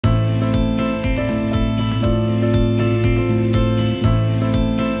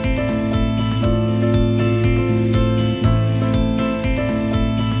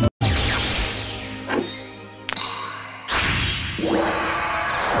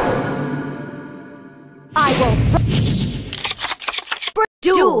I will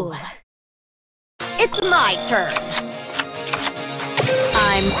duel. It's my turn.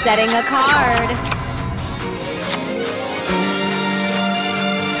 I'm setting a card.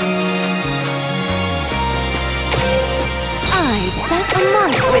 I set a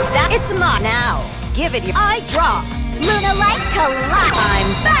monster. With that, it's mine. Now, give it your... I draw. Lunalight Collide. I'm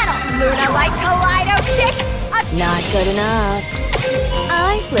battle. Lunalight Kaleido chick. Not good enough.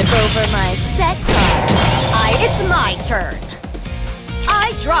 I flip over my set card. It's my turn.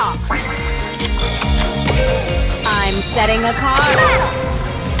 I draw. I'm setting a card.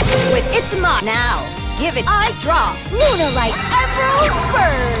 With it's mine. Now, give it. I draw. Lunalight Emerald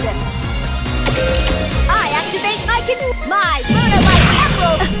Bird. I activate my Lunalight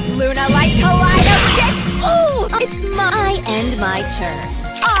Emerald. Lunalight Kaleido chick. Ooh, it's my end my turn.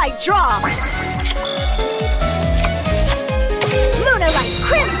 I draw. Lunalight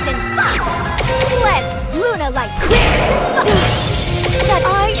Crimson Fox. Let's Lunalight Crimson Fox.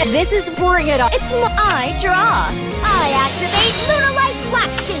 This is bring it on. It's I draw. I activate Lunalight Black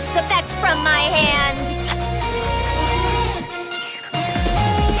Sheep's effect from my hand.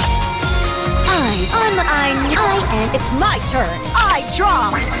 And it's my turn. I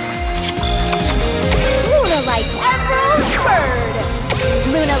draw. Lunalight Emerald Bird.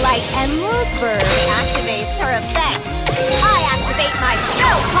 Lunalight Emerald Bird activates her effect. I activate my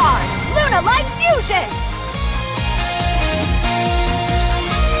spell card. Lunalight Fusion.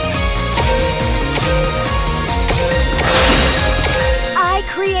 I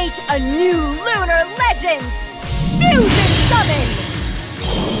create a new lunar legend! Fusion Summon!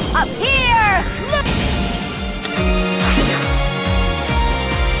 Up here!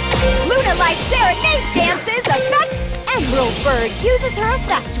 Lunalight Serenade Dance's effect! Emerald Bird uses her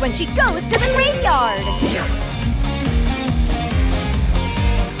effect when she goes to the graveyard!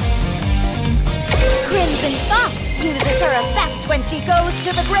 Crimson Fox uses her effect when she goes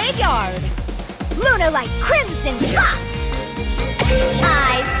to the graveyard! Lunalight Crimson Fox!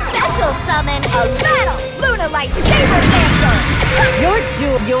 I special summon a battle! Lunalight Saber Dancer!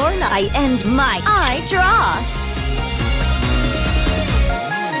 Your I and my I draw!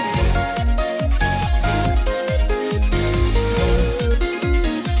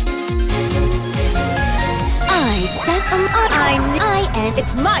 I set I and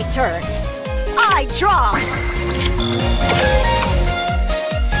it's my turn! I draw!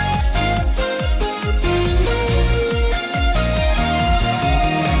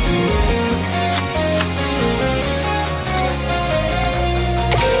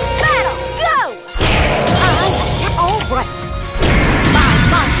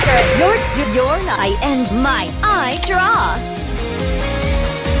 Your I and might. I draw.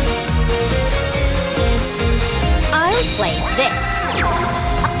 I'll play this.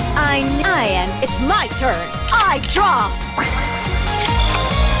 I and it's my turn. I draw.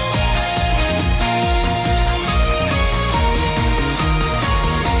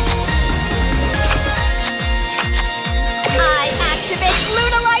 I activate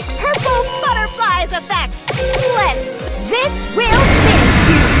Lunalight Purple Butterfly's effect. This will finish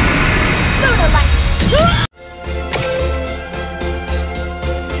you. Lunalight!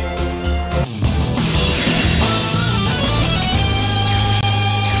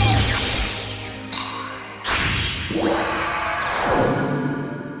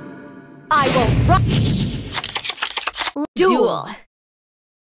 I will rock. Duel.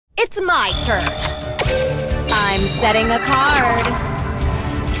 It's my turn. I'm setting a card.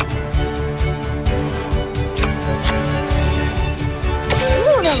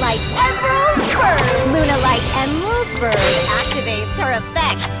 Lunalight Emerald Bird! Lunalight Emerald Bird activates her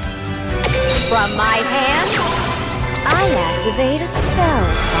effect. From my hand, I activate a spell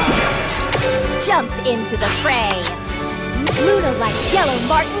card. Jump into the fray. Lunalight Yellow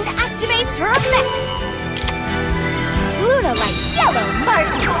Martin activates her effect. Lunalight Yellow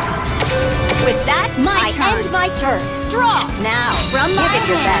Martin. With that, I end my turn. Draw! Now, from my give it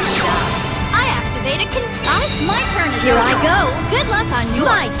your hand. best shot. I activate a my turn is Here over. I go. Good luck on yours.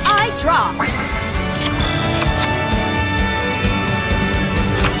 Might I draw.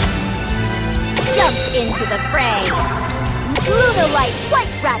 Jump into the fray. Lunalight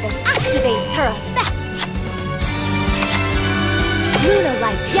White Rabbit activates her effect.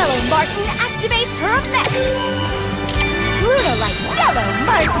 Lunalight Yellow Martin activates her effect. Lunalight Yellow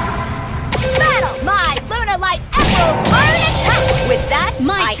Martin. Battle! My Lunalight Emerald Bird attack! With that,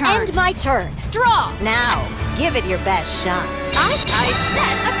 My turn. I end my turn. Draw! Now, give it your best shot. I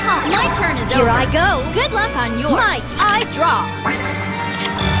set a card. My turn is Here over. I go. Good luck on yours. Might I draw.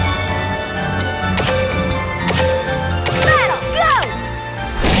 Battle, go!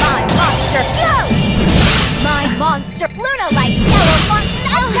 My monster, go!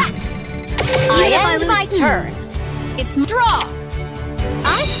 And my turn. It's draw.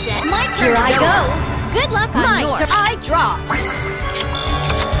 I set my turn. Here I is go. over. Good luck on My yours. turn. I draw.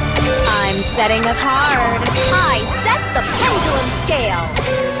 I'm setting a card. I set the pendulum scale.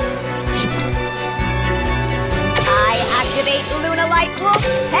 I activate Lunalight Wolf's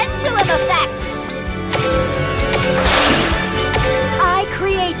pendulum effect. I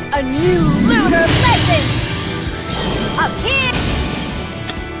create a new lunar legend. Up here.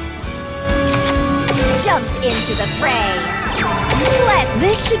 Jump into the fray.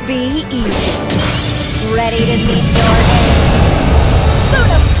 This should be easy. Ready to meet your end.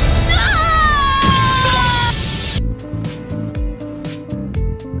 Luna.